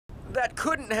That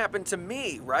couldn't happen to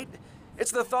me, right?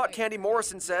 It's the thought Candy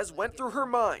Morrison says went through her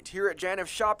mind here at Janif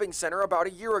Shopping Center about a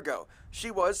year ago. She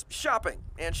was shopping,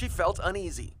 and she felt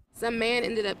uneasy. Some man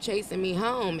ended up chasing me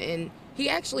home, and he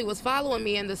actually was following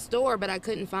me in the store, but I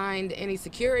couldn't find any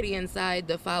security inside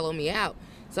to follow me out.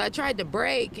 So I tried to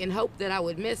brake and hoped that I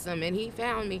would miss him, and he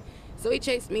found me. So he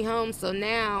chased me home. So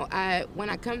now when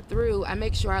I come through, I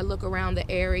make sure I look around the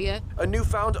area. A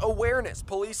newfound awareness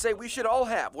police say we should all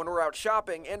have when we're out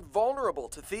shopping and vulnerable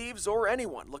to thieves or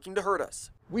anyone looking to hurt us.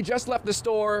 We just left the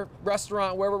store,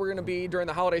 restaurant, wherever we're going to be during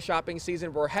the holiday shopping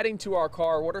season. We're heading to our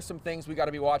car. What are some things we got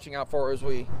to be watching out for as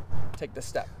we take this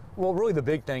step? Well, really the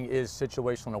big thing is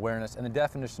situational awareness, and the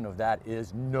definition of that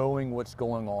is knowing what's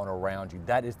going on around you.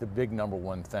 That is the big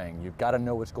 #1 thing. You've got to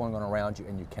know what's going on around you,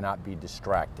 and you cannot be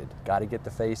distracted. Got to get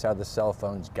the face out of the cell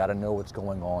phones, got to know what's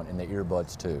going on in the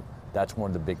earbuds too. That's one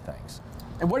of the big things.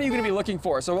 And what are you going to be looking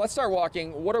for? So let's start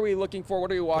walking. What are we looking for?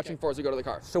 What are you watching for as we go to the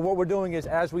car? So what we're doing is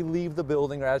as we leave the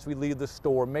building or as we leave the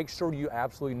store, make sure you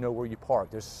absolutely know where you park.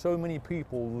 There's so many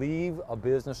people leave a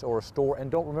business or a store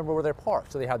and don't remember where they're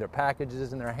parked. So they have their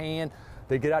packages in their hand,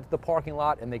 they get out to the parking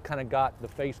lot and they kind of got the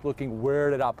face looking,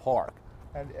 where did I park?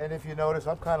 And if you notice,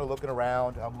 I'm kind of looking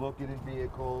around. I'm looking at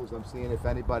vehicles. I'm seeing if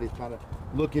anybody's kind of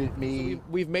looking at me. So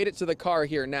we've made it to the car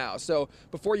here now. So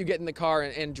before you get in the car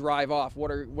and drive off,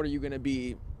 what are you going to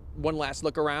be? One last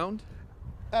look around?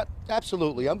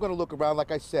 Absolutely. I'm going to look around.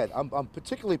 Like I said, I'm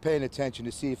particularly paying attention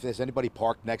to see if there's anybody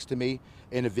parked next to me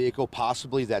in a vehicle,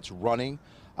 possibly that's running.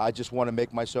 I just want to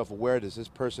make myself aware, does this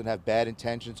person have bad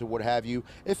intentions or what have you?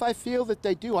 If I feel that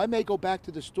they do, I may go back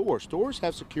to the store. Stores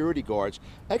have security guards,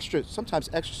 sometimes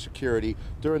extra security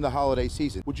during the holiday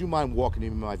season. Would you mind walking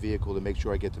in my vehicle to make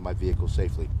sure I get to my vehicle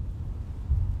safely?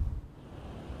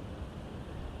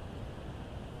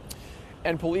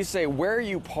 And police say where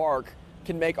you park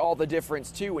can make all the difference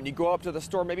too. When you go up to the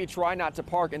store, maybe try not to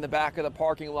park in the back of the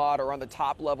parking lot or on the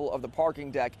top level of the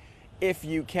parking deck if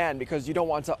you can, because you don't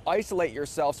want to isolate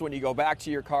yourself so when you go back to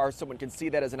your car, someone can see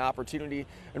that as an opportunity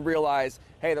and realize,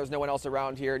 hey, there's no one else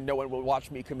around here, no one will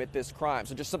watch me commit this crime.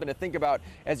 So just something to think about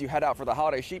as you head out for the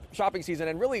holiday shopping season,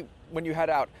 and really when you head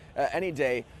out any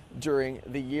day during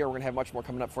the year. We're going to have much more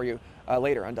coming up for you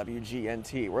later on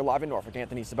WGNT. We're live in Norfolk.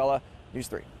 Anthony Sabella, News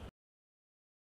 3.